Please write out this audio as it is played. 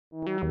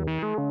In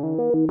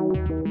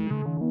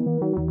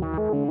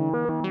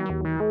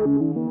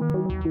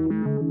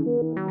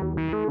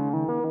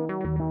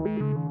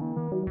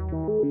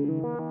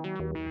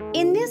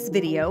this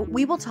video,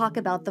 we will talk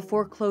about the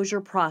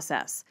foreclosure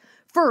process.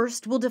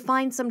 First, we'll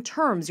define some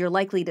terms you're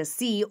likely to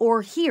see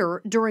or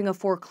hear during a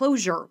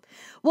foreclosure.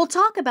 We'll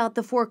talk about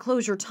the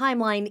foreclosure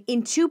timeline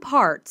in two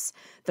parts.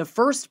 The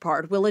first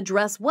part will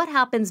address what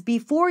happens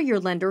before your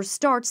lender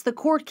starts the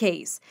court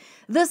case.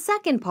 The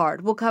second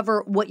part will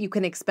cover what you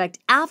can expect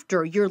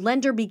after your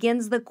lender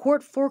begins the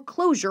court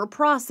foreclosure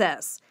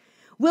process.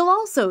 We'll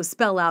also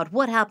spell out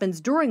what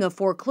happens during a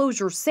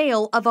foreclosure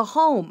sale of a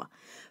home.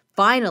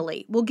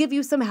 Finally, we'll give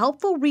you some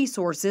helpful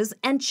resources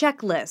and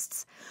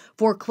checklists.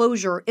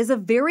 Foreclosure is a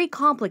very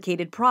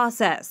complicated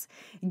process.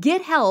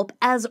 Get help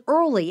as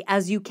early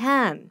as you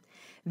can.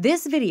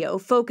 This video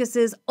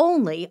focuses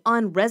only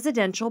on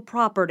residential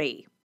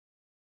property.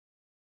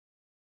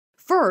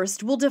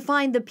 First, we'll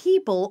define the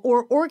people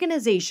or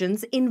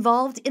organizations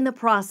involved in the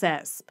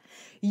process.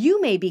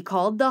 You may be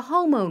called the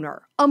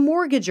homeowner, a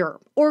mortgager,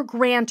 or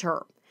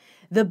grantor.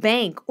 The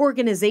bank,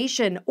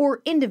 organization,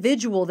 or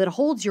individual that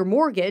holds your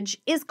mortgage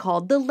is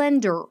called the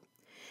lender.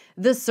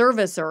 The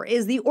servicer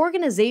is the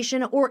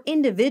organization or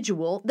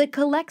individual that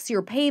collects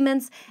your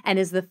payments and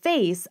is the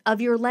face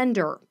of your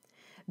lender.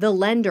 The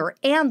lender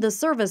and the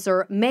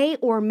servicer may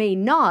or may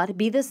not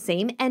be the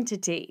same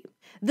entity.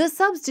 The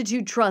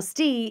substitute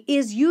trustee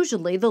is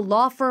usually the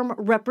law firm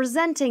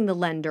representing the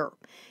lender.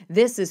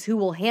 This is who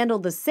will handle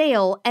the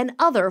sale and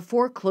other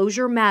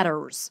foreclosure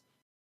matters.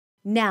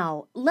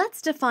 Now, let's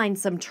define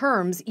some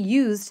terms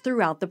used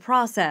throughout the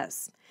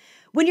process.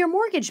 When your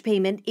mortgage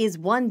payment is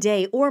 1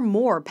 day or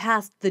more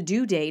past the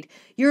due date,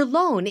 your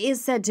loan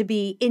is said to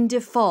be in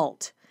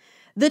default.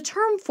 The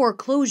term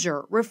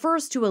foreclosure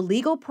refers to a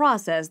legal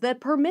process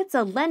that permits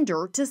a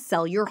lender to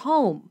sell your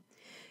home.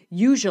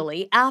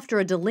 Usually, after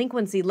a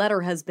delinquency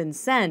letter has been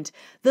sent,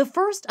 the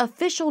first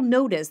official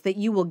notice that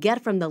you will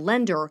get from the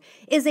lender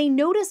is a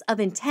notice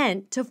of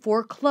intent to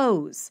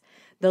foreclose.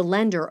 The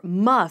lender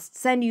must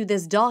send you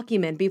this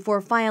document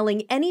before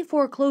filing any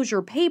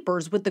foreclosure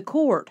papers with the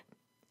court.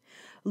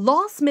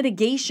 Loss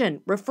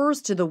mitigation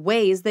refers to the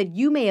ways that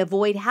you may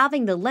avoid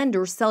having the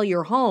lender sell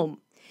your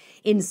home.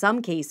 In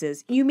some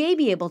cases, you may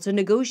be able to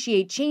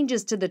negotiate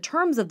changes to the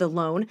terms of the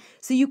loan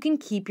so you can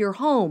keep your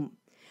home.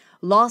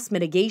 Loss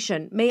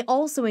mitigation may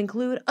also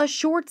include a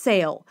short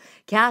sale,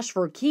 cash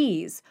for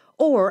keys,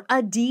 or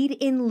a deed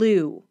in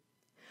lieu.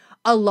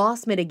 A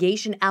loss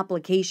mitigation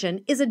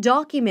application is a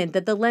document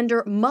that the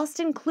lender must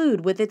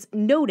include with its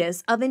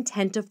notice of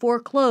intent to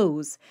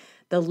foreclose.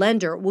 The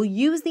lender will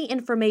use the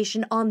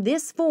information on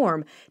this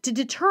form to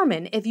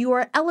determine if you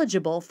are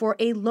eligible for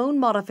a loan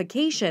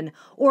modification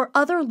or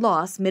other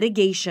loss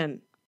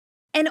mitigation.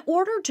 An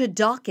order to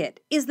docket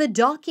is the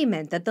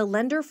document that the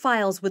lender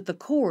files with the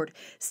court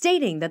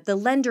stating that the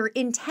lender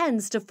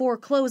intends to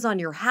foreclose on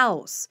your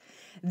house.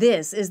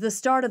 This is the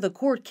start of the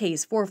court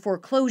case for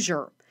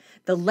foreclosure.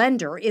 The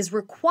lender is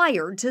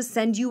required to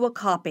send you a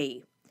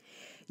copy.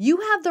 You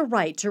have the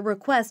right to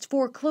request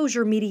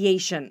foreclosure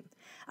mediation.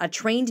 A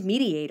trained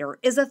mediator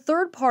is a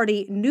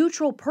third-party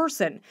neutral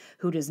person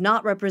who does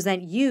not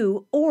represent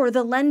you or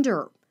the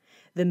lender.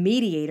 The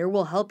mediator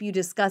will help you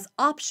discuss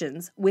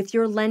options with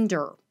your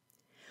lender.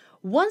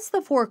 Once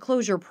the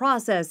foreclosure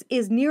process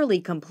is nearly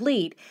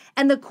complete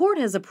and the court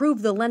has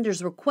approved the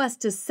lender's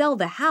request to sell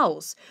the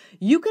house,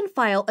 you can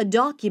file a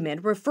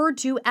document referred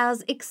to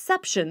as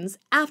exceptions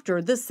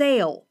after the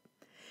sale.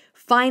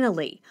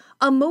 Finally,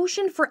 a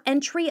motion for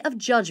entry of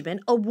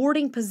judgment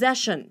awarding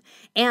possession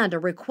and a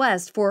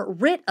request for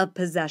writ of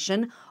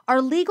possession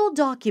are legal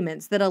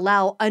documents that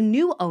allow a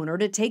new owner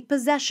to take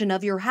possession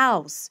of your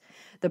house.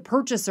 The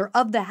purchaser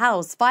of the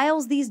house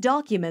files these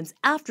documents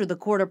after the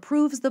court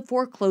approves the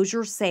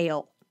foreclosure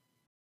sale.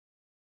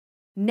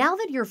 Now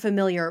that you're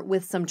familiar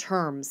with some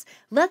terms,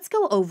 let's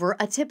go over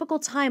a typical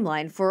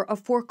timeline for a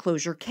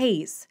foreclosure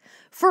case.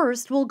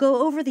 First, we'll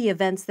go over the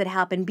events that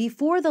happen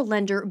before the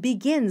lender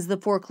begins the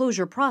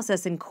foreclosure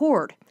process in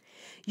court.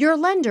 Your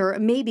lender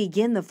may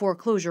begin the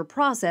foreclosure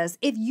process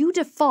if you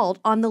default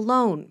on the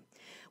loan.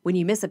 When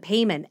you miss a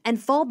payment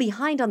and fall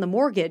behind on the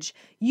mortgage,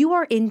 you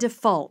are in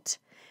default.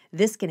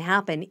 This can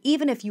happen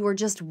even if you are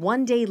just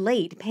 1 day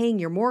late paying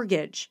your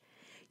mortgage.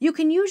 You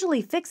can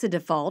usually fix a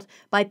default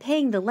by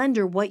paying the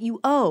lender what you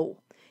owe.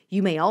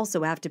 You may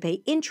also have to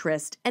pay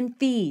interest and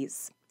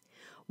fees.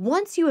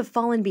 Once you have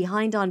fallen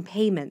behind on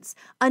payments,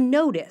 a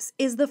notice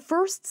is the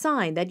first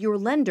sign that your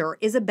lender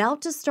is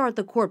about to start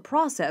the court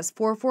process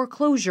for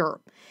foreclosure.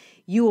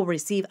 You will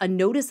receive a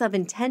notice of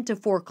intent to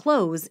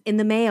foreclose in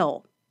the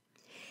mail.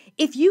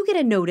 If you get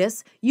a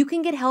notice, you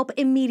can get help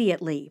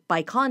immediately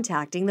by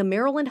contacting the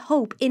Maryland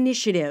Hope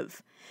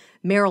Initiative.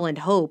 Maryland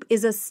Hope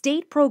is a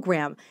state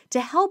program to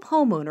help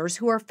homeowners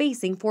who are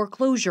facing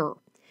foreclosure.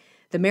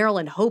 The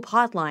Maryland Hope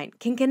Hotline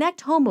can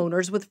connect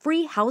homeowners with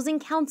free housing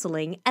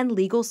counseling and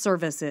legal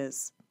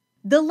services.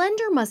 The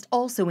lender must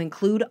also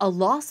include a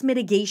loss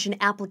mitigation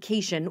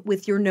application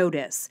with your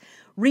notice.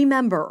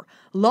 Remember,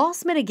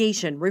 loss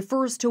mitigation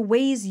refers to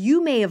ways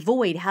you may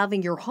avoid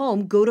having your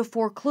home go to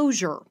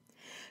foreclosure.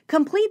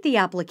 Complete the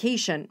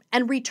application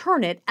and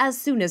return it as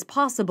soon as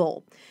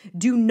possible.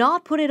 Do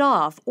not put it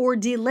off or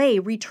delay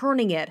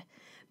returning it.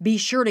 Be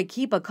sure to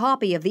keep a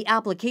copy of the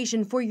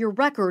application for your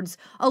records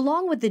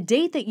along with the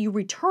date that you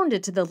returned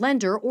it to the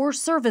lender or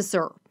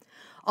servicer.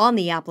 On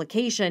the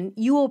application,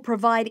 you will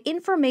provide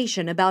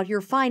information about your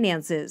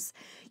finances.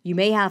 You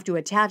may have to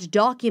attach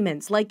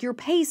documents like your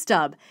pay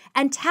stub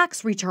and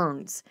tax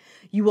returns.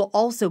 You will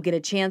also get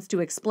a chance to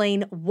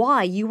explain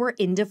why you were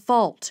in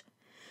default.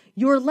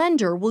 Your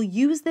lender will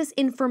use this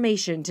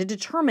information to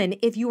determine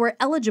if you are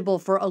eligible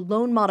for a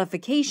loan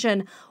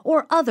modification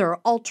or other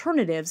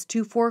alternatives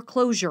to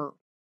foreclosure.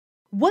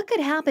 What could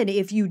happen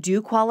if you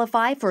do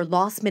qualify for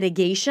loss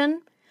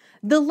mitigation?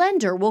 The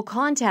lender will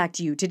contact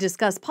you to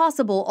discuss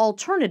possible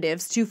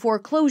alternatives to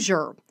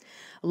foreclosure.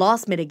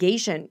 Loss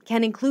mitigation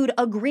can include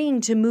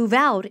agreeing to move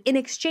out in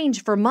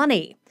exchange for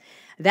money.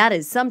 That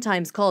is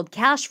sometimes called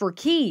cash for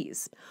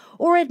keys.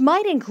 Or it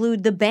might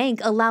include the bank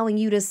allowing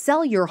you to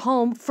sell your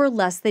home for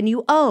less than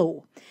you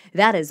owe.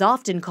 That is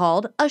often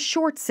called a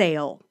short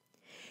sale.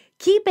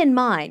 Keep in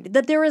mind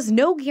that there is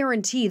no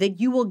guarantee that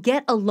you will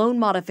get a loan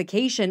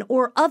modification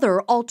or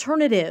other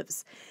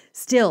alternatives.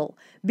 Still,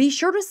 be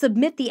sure to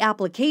submit the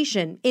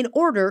application in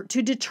order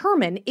to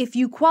determine if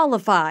you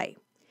qualify.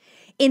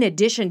 In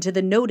addition to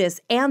the notice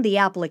and the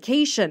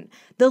application,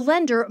 the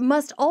lender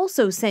must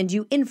also send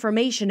you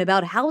information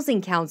about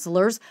housing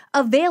counselors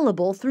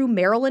available through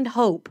Maryland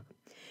Hope.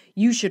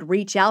 You should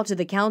reach out to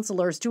the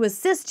counselors to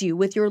assist you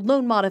with your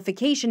loan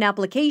modification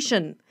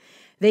application.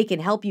 They can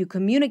help you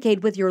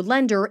communicate with your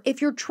lender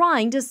if you're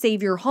trying to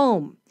save your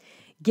home.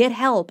 Get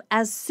help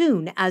as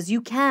soon as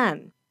you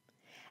can.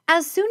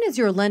 As soon as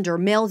your lender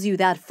mails you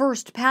that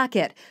first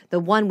packet, the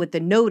one with the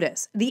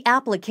notice, the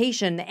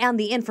application, and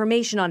the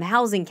information on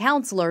housing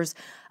counselors,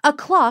 a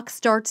clock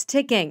starts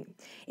ticking.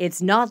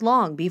 It's not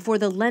long before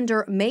the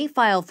lender may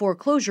file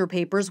foreclosure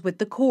papers with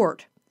the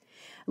court.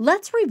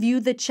 Let's review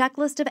the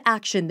checklist of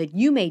action that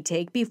you may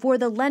take before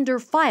the lender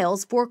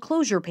files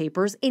foreclosure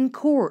papers in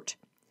court.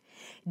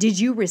 Did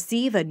you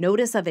receive a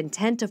notice of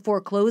intent to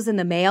foreclose in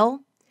the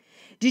mail?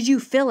 Did you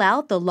fill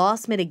out the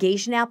loss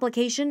mitigation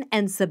application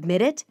and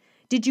submit it?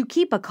 Did you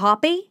keep a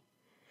copy?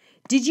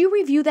 Did you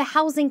review the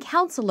housing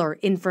counselor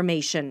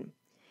information?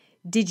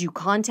 Did you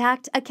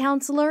contact a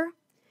counselor?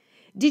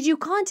 Did you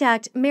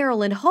contact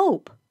Maryland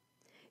Hope?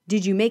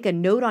 Did you make a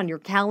note on your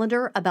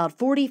calendar about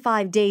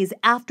 45 days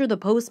after the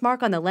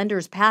postmark on the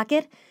lender's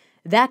packet?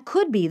 That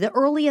could be the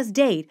earliest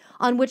date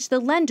on which the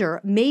lender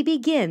may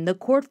begin the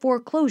court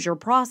foreclosure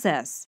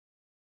process.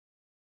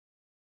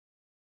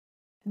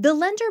 The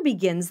lender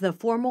begins the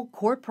formal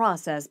court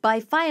process by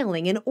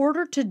filing an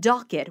order to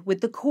docket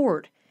with the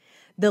court.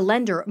 The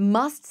lender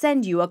must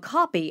send you a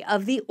copy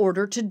of the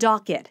order to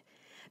docket.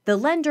 The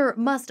lender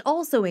must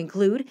also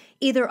include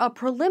either a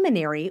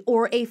preliminary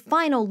or a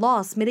final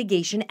loss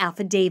mitigation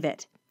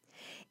affidavit.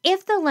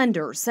 If the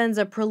lender sends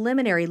a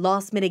preliminary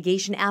loss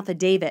mitigation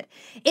affidavit,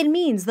 it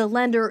means the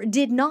lender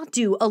did not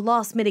do a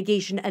loss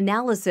mitigation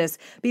analysis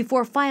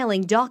before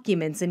filing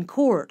documents in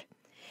court.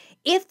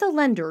 If the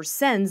lender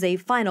sends a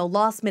final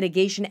loss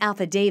mitigation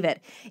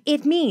affidavit,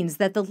 it means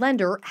that the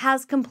lender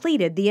has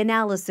completed the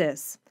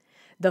analysis.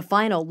 The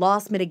final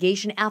loss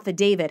mitigation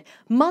affidavit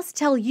must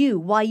tell you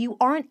why you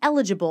aren't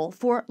eligible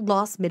for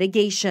loss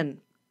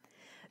mitigation.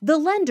 The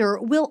lender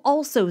will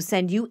also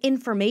send you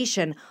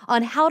information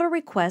on how to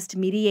request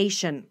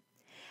mediation.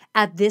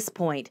 At this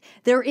point,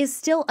 there is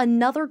still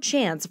another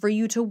chance for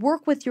you to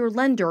work with your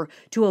lender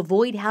to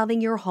avoid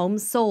having your home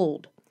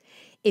sold.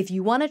 If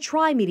you want to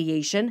try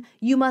mediation,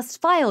 you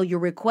must file your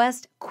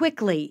request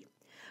quickly.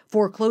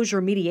 Foreclosure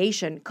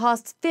mediation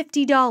costs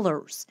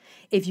 $50.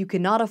 If you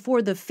cannot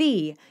afford the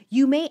fee,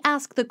 you may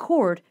ask the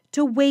court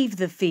to waive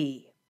the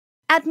fee.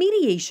 At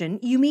mediation,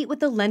 you meet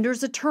with the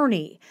lender's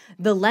attorney,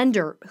 the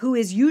lender, who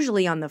is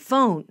usually on the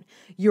phone,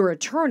 your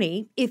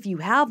attorney, if you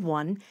have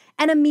one,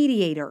 and a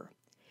mediator.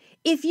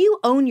 If you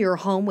own your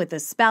home with a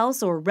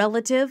spouse or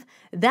relative,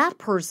 that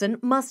person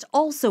must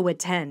also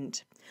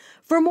attend.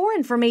 For more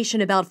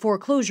information about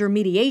foreclosure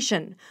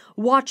mediation,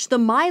 watch the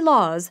My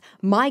Laws,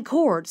 My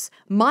Courts,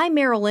 My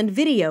Maryland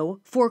video,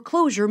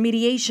 Foreclosure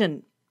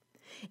Mediation.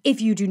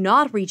 If you do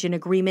not reach an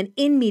agreement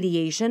in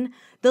mediation,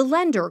 the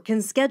lender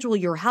can schedule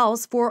your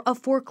house for a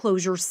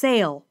foreclosure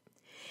sale.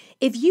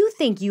 If you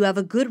think you have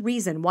a good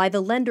reason why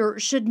the lender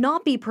should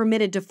not be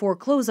permitted to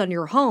foreclose on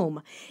your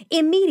home,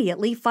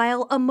 immediately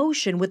file a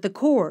motion with the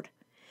court.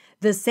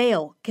 The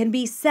sale can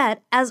be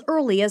set as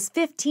early as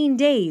 15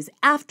 days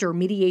after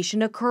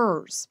mediation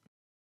occurs.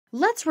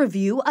 Let's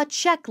review a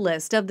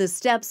checklist of the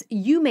steps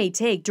you may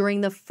take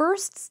during the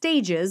first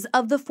stages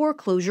of the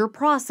foreclosure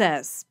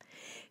process.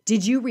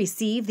 Did you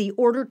receive the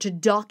order to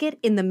docket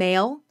in the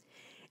mail?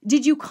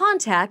 Did you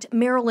contact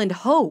Maryland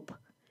Hope?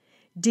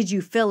 Did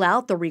you fill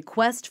out the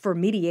request for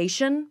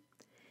mediation?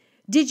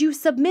 Did you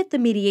submit the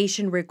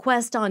mediation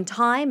request on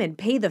time and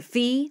pay the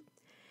fee?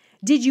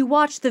 Did you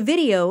watch the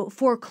video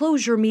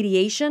Foreclosure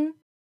Mediation?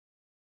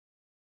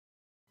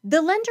 The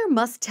lender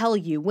must tell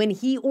you when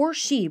he or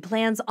she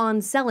plans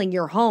on selling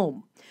your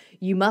home.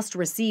 You must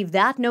receive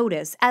that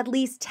notice at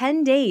least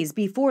 10 days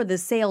before the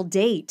sale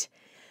date.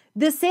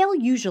 The sale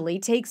usually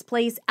takes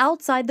place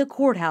outside the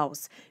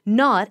courthouse,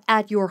 not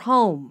at your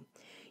home.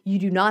 You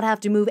do not have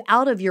to move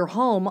out of your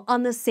home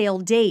on the sale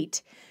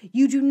date.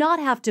 You do not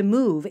have to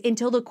move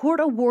until the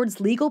court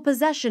awards legal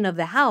possession of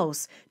the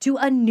house to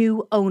a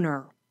new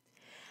owner.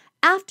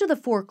 After the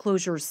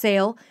foreclosure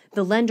sale,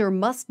 the lender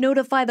must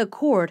notify the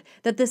court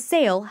that the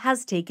sale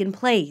has taken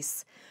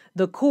place.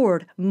 The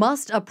court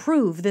must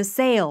approve the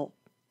sale.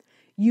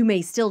 You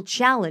may still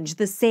challenge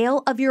the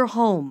sale of your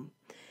home.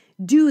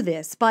 Do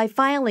this by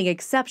filing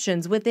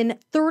exceptions within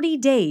 30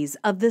 days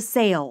of the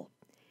sale.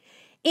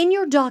 In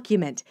your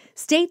document,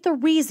 state the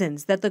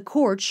reasons that the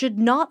court should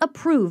not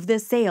approve the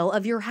sale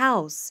of your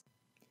house.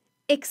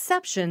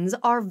 Exceptions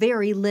are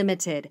very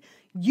limited,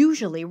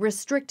 usually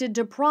restricted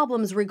to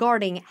problems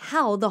regarding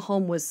how the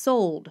home was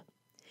sold.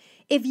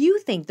 If you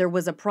think there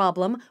was a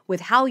problem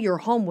with how your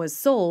home was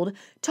sold,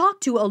 talk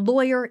to a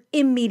lawyer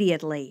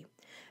immediately.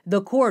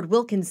 The court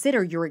will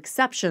consider your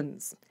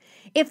exceptions.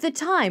 If the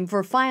time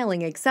for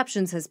filing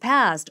exceptions has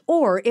passed,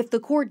 or if the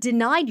court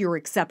denied your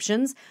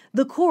exceptions,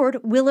 the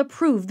court will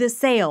approve the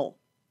sale.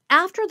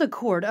 After the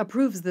court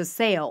approves the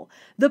sale,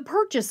 the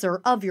purchaser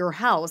of your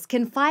house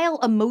can file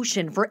a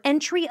motion for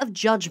entry of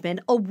judgment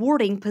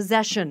awarding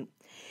possession.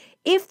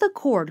 If the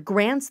court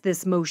grants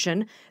this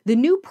motion, the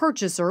new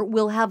purchaser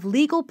will have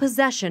legal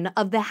possession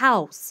of the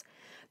house.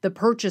 The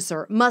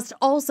purchaser must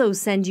also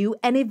send you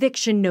an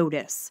eviction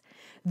notice.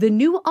 The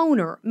new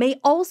owner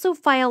may also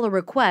file a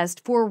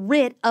request for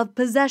writ of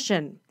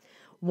possession.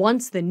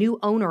 Once the new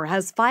owner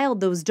has filed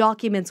those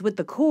documents with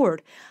the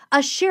court,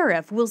 a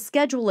sheriff will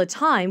schedule a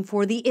time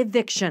for the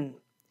eviction.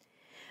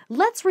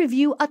 Let's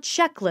review a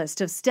checklist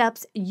of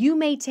steps you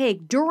may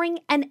take during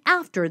and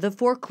after the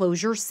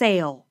foreclosure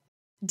sale.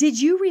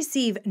 Did you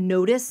receive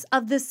notice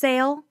of the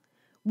sale?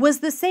 Was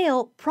the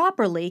sale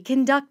properly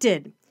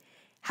conducted?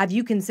 Have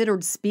you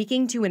considered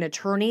speaking to an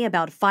attorney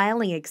about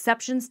filing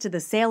exceptions to the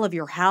sale of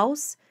your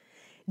house?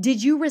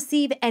 Did you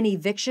receive an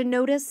eviction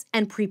notice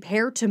and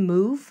prepare to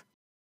move?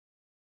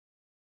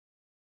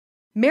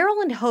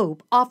 Maryland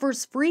Hope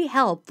offers free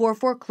help for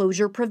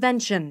foreclosure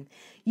prevention.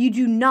 You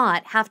do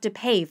not have to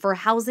pay for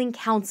housing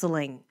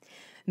counseling.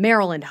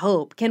 Maryland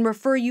Hope can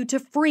refer you to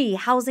free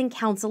housing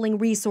counseling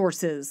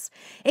resources.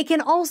 It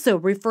can also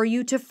refer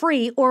you to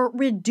free or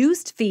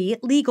reduced fee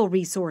legal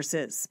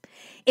resources.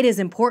 It is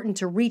important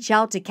to reach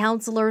out to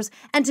counselors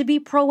and to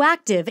be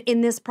proactive in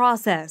this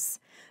process.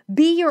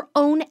 Be your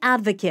own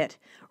advocate.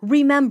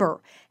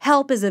 Remember,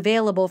 help is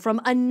available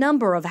from a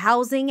number of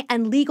housing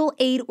and legal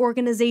aid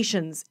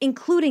organizations,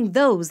 including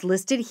those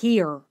listed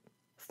here.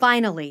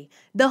 Finally,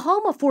 the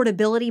Home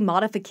Affordability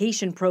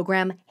Modification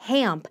Program,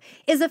 HAMP,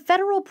 is a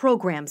federal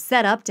program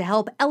set up to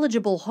help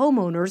eligible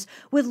homeowners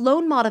with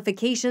loan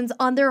modifications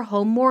on their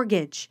home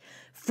mortgage.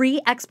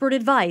 Free expert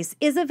advice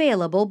is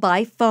available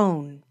by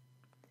phone.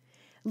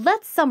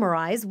 Let's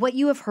summarize what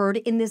you have heard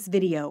in this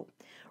video.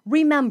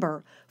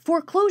 Remember,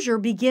 foreclosure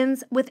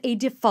begins with a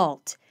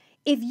default.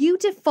 If you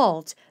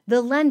default,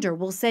 the lender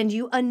will send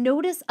you a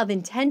notice of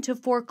intent to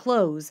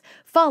foreclose,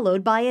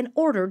 followed by an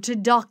order to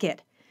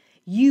docket.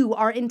 You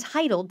are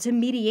entitled to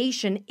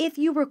mediation if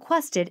you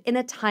request it in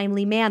a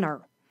timely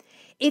manner.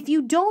 If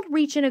you don't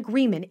reach an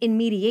agreement in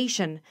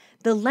mediation,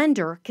 the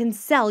lender can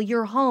sell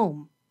your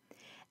home.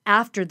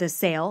 After the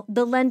sale,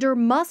 the lender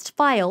must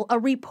file a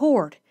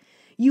report.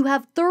 You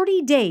have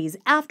 30 days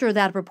after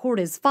that report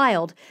is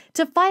filed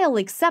to file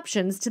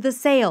exceptions to the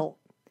sale.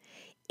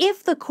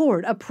 If the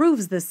court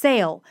approves the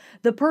sale,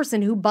 the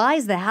person who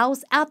buys the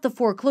house at the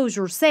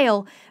foreclosure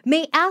sale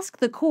may ask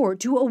the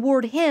court to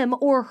award him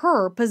or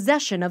her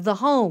possession of the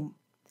home.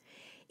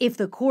 If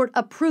the court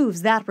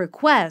approves that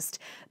request,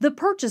 the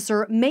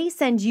purchaser may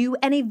send you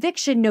an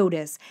eviction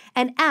notice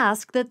and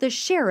ask that the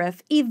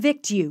sheriff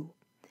evict you.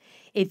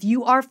 If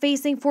you are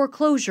facing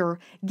foreclosure,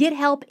 get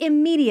help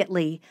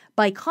immediately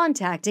by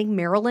contacting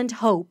Maryland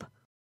Hope.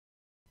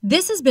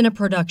 This has been a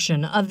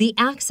production of the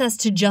Access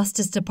to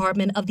Justice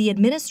Department of the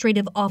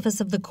Administrative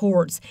Office of the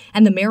Courts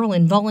and the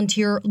Maryland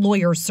Volunteer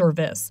Lawyer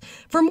Service.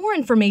 For more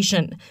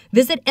information,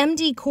 visit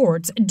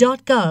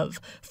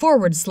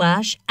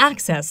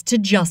mdcourts.gov/access to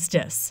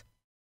justice.